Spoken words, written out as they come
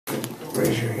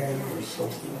raise your hand or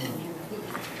something.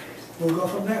 We'll go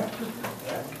from there.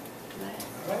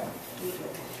 All right.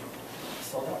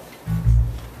 Sold out.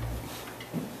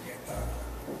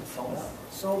 Sold out.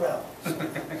 Sold out.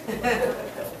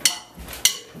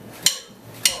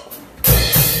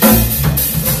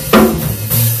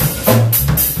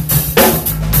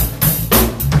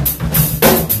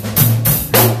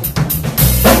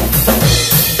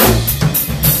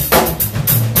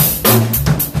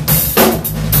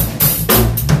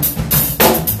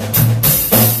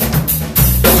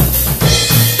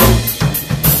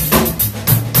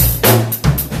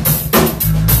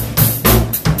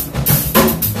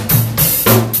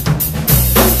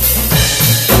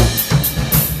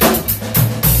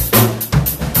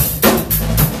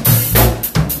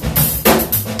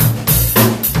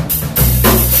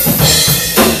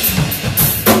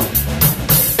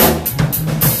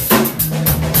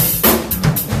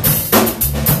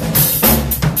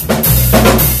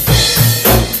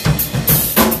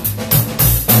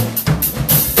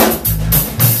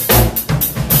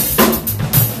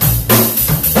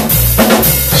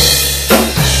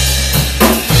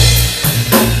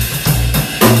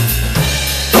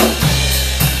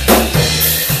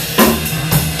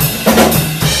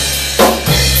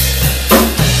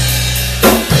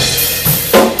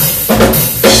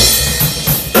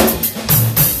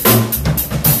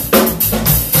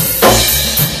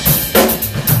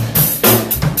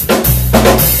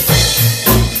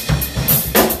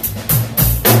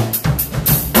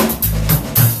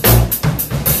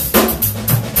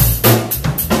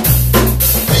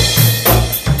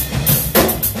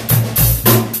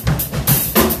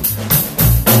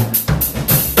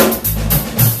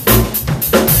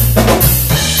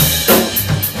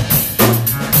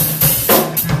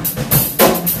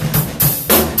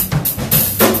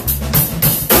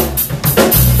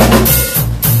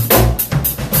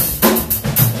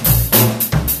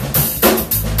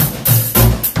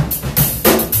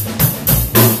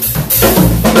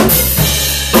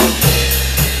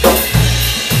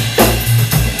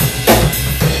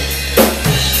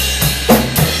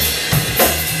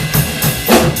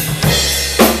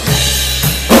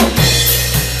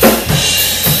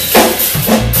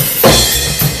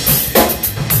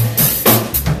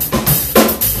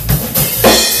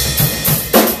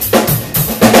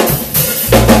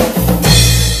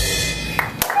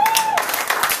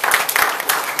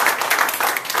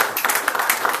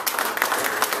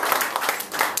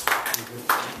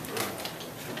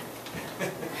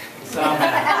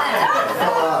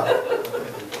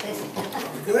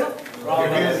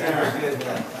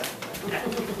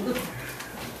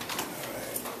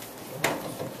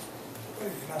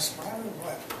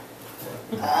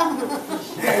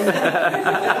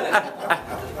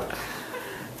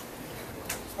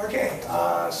 Okay,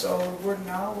 so we're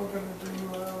going to do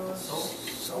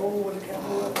soul with a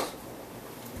capital S.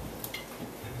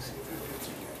 See if it fits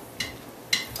again.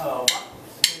 1,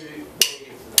 2, 3,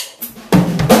 4.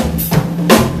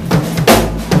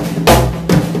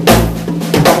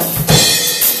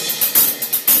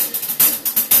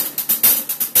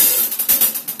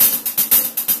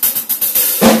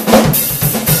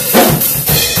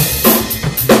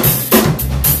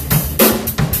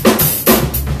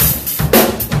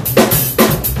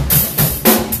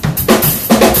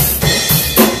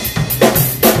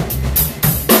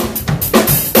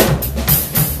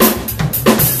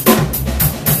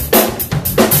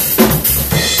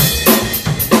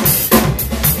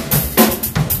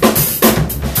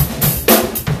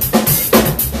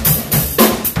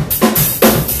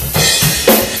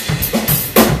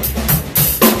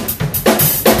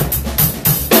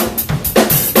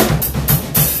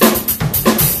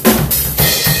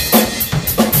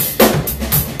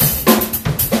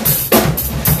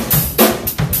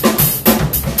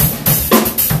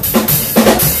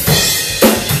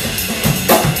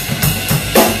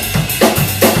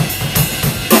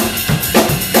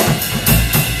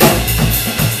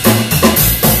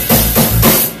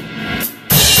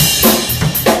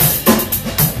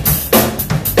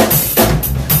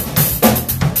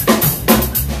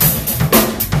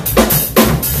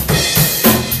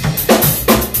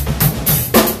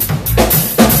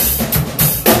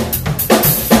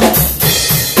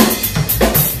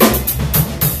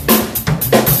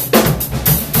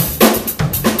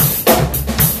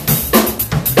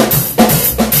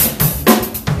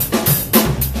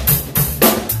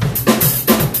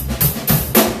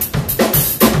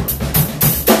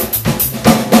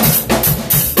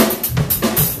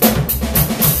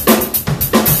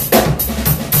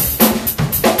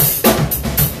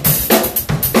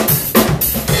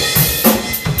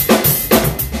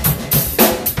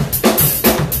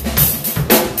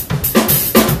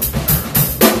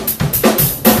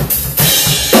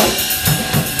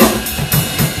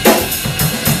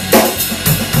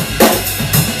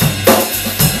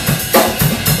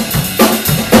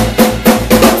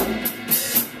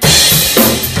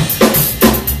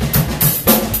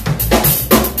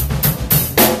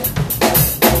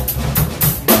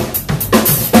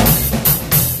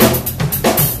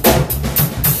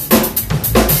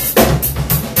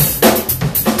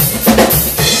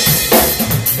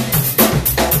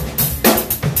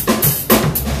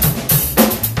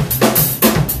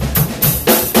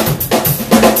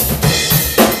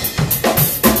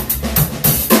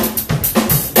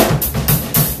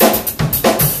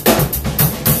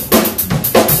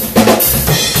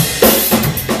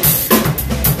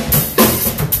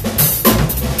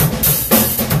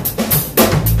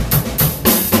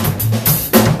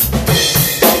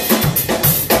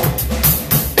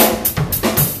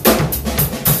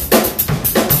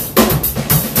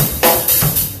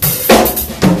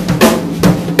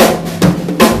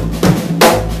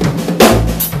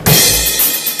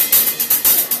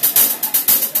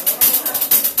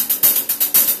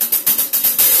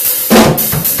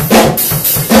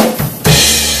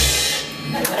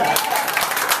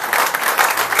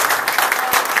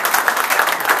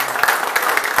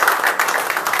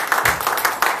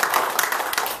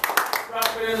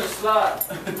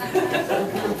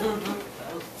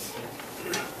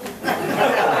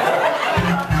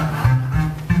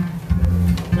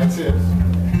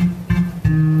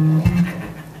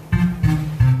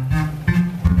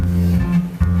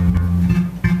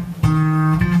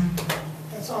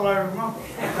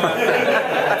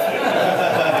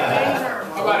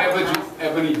 How about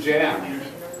Ebony Jam?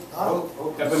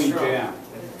 Oh, Ebony Jam.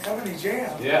 Ebony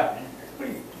Jam? Yeah. What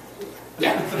are you-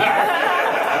 Yeah.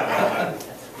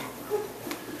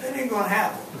 That ain't gonna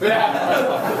happen.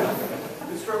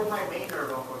 You stroke my main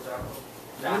nerve on course out.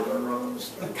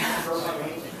 Stroke my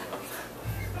main.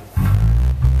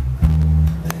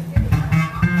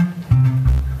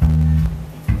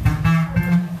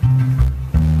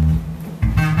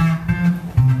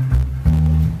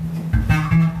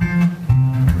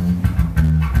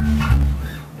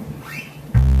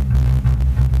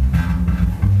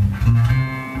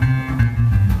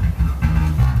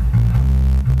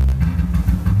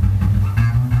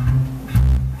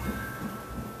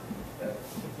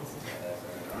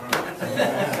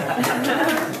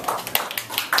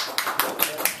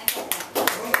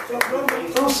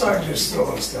 Don't start just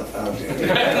throwing stuff out there.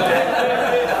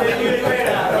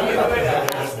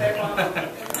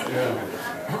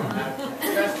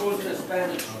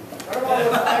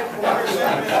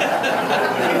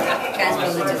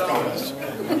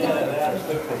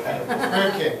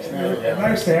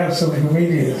 Nice to have some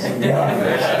comedians in the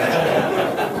office.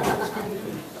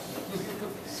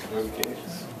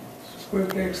 Squib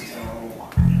kicks.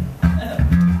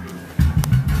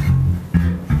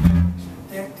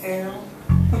 Damn.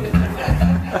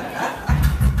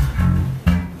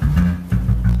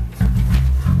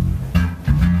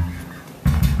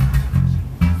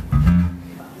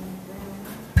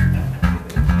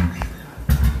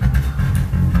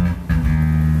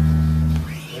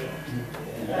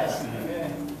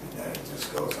 It just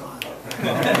goes on.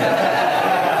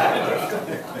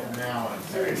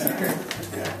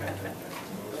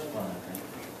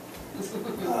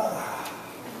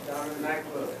 Down in the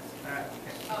nightclub.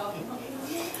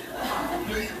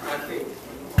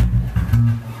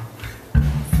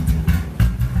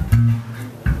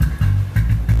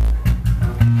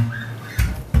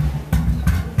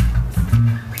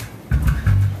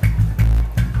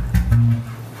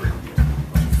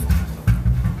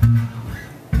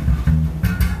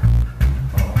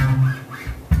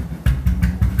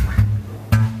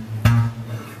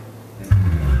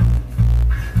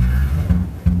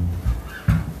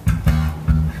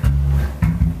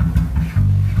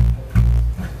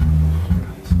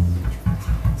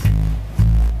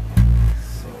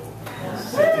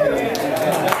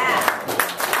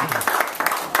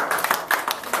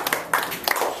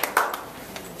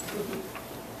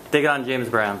 Dig on James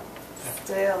Brown.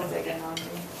 Still digging on me.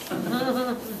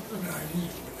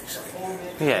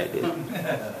 Yeah, I did.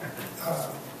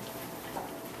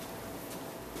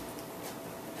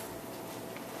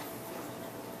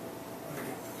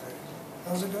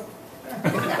 How's it go?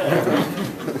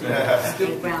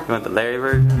 You want the Larry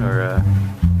version or?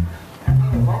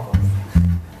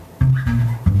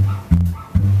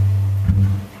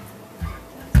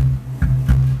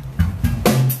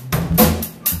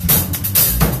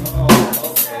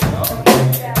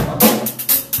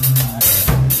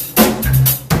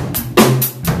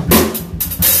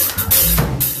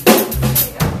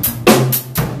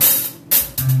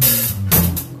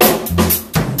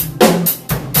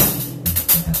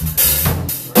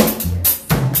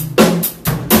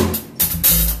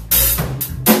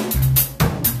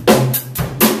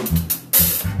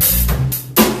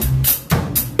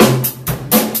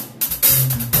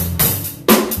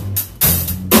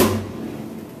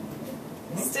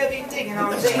 Still be digging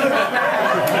on James.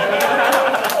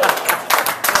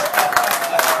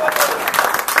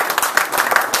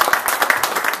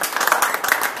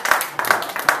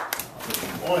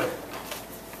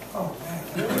 Oh, man.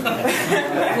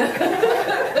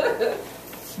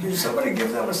 Did somebody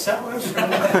give them a set list?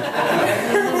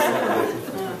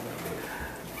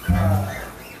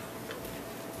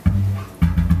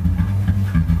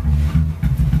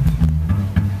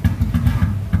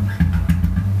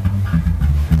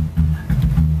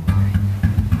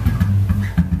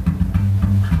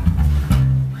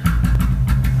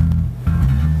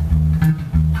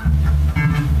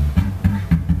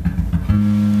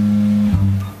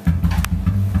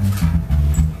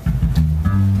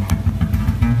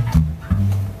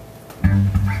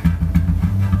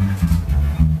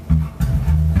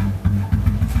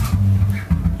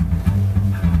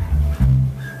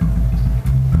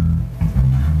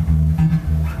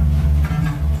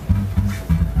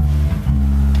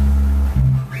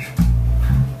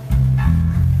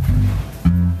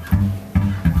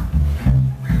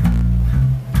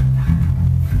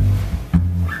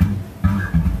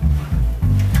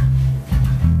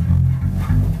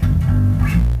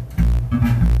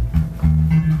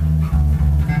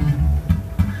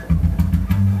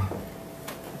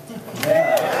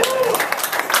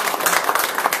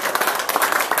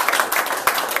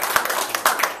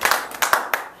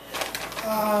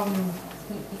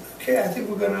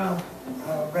 gonna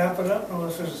wrap it up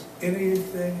unless there's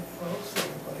anything else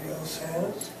anybody else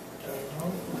has.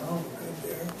 No, good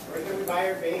there. Where can we buy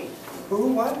our bait?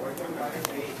 Who, what? Where can we buy our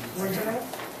bait? Where's it at?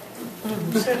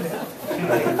 Who said that?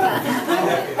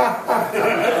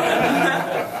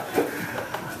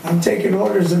 I'm taking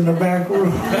orders in the back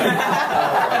room.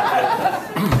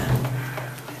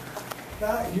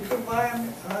 You can buy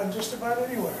them just about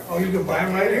anywhere. Oh, you can buy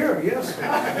them right here, yes.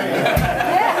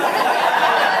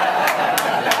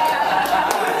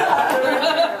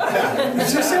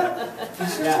 Is this it?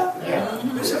 This is it?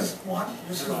 This is one.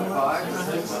 This is one.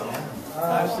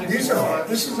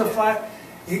 This is a 5.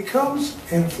 It comes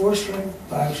in a 4-string,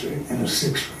 5-string, and a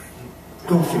 6-string.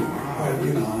 Go figure. I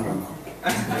don't know.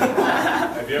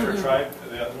 Have you ever tried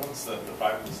the other ones, the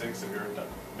 5 and the 6? Have you ever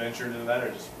ventured into that,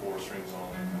 or just 4 strings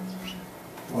only?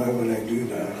 Why would I do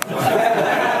that?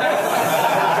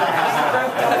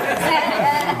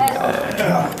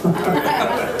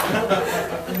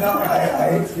 No,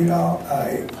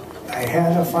 I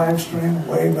had a 5-string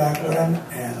way back when,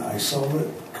 and I sold it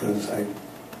because I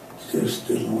just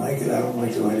didn't like it. I don't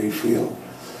like the way they feel.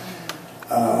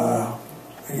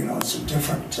 It's a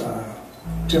different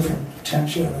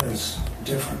tension. It's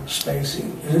different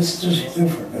spacing. It's just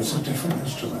different. It's a different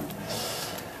instrument.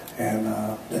 And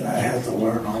then I had to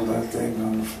learn all that thing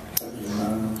on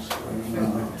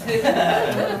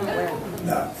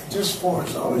no, just 4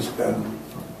 has always been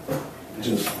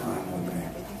just fine with me.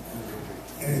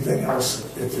 Anything else,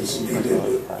 if it's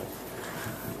needed,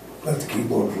 let the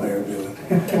keyboard player do it.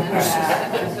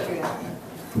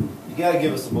 You got to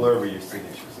give us a blurb of your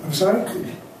signature song. I'm sorry?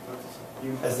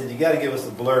 I said you got to give us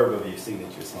a blurb of your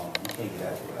signature song. You can't get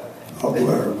out of that. A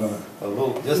blurb. A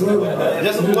little, just a blurb.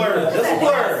 Just a blurb.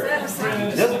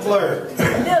 Just a blurb.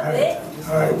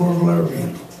 All right, we're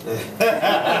blurbing.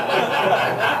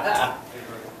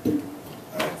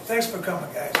 All right, thanks for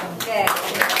coming, guys. Yeah.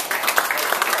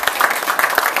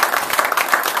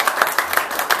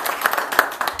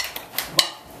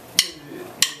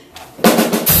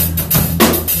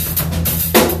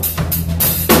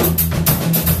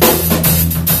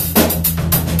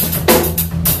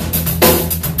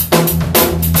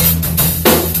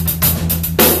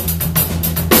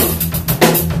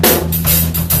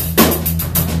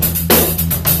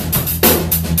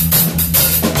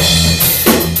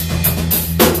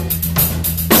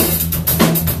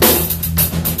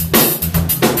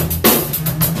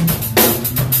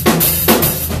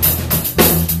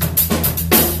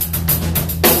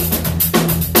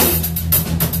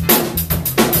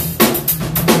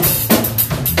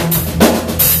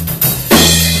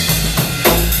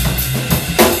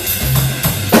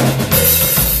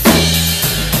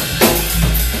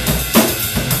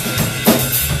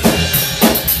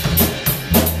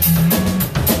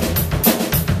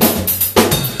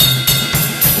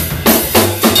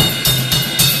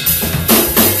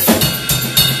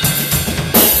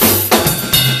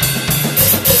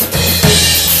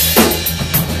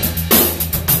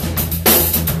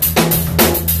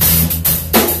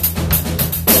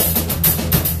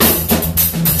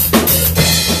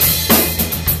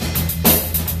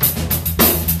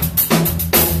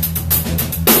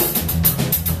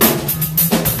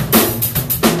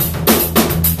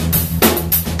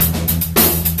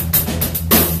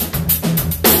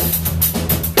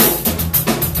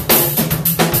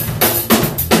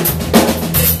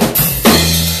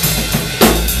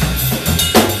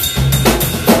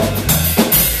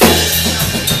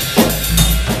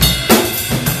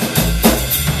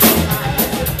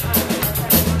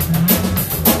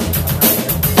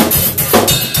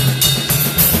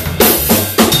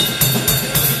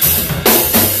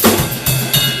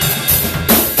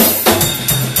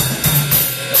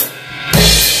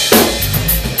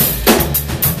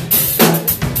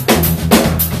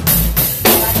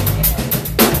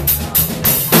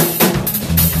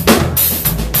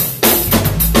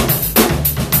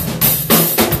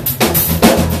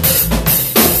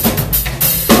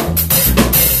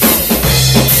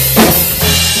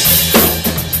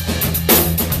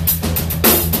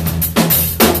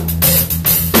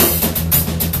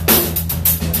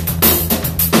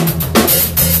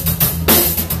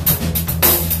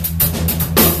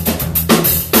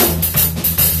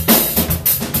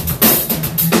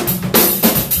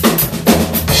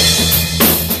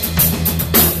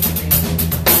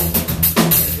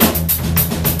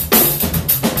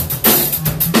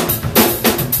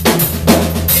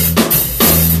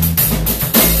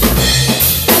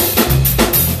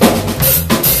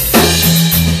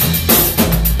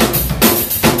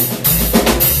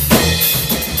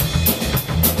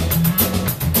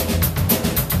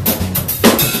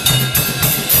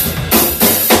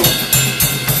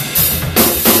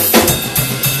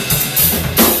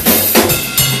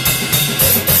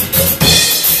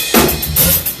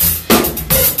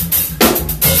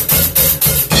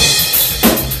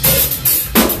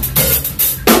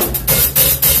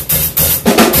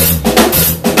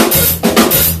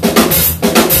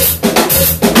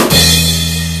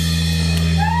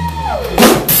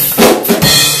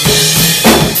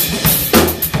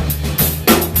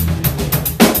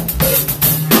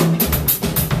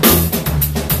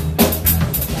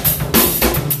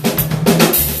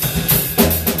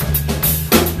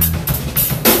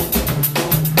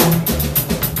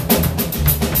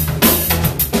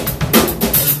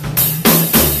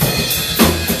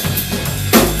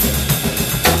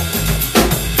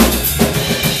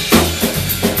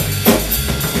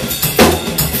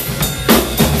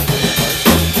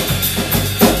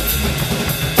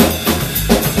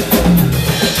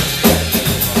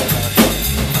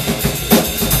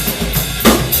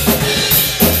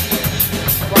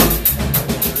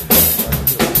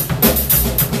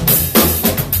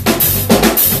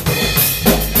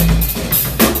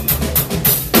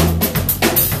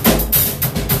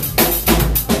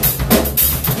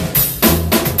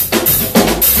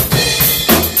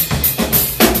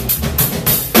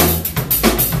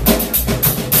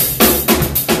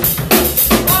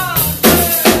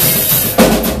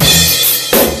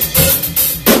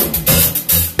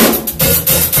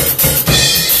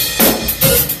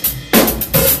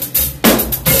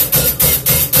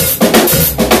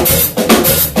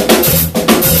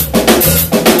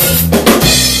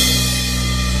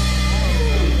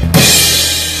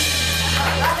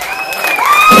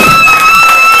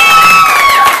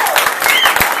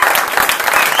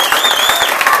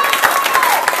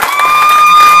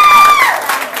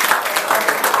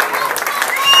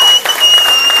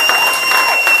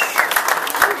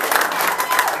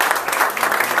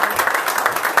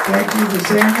 Thank you to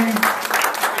Sammy.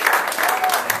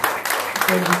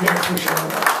 Thank you guys for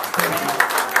showing up. Thank you.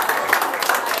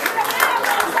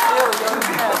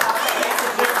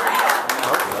 I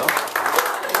hope so.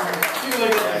 You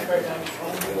look at that right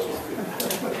now.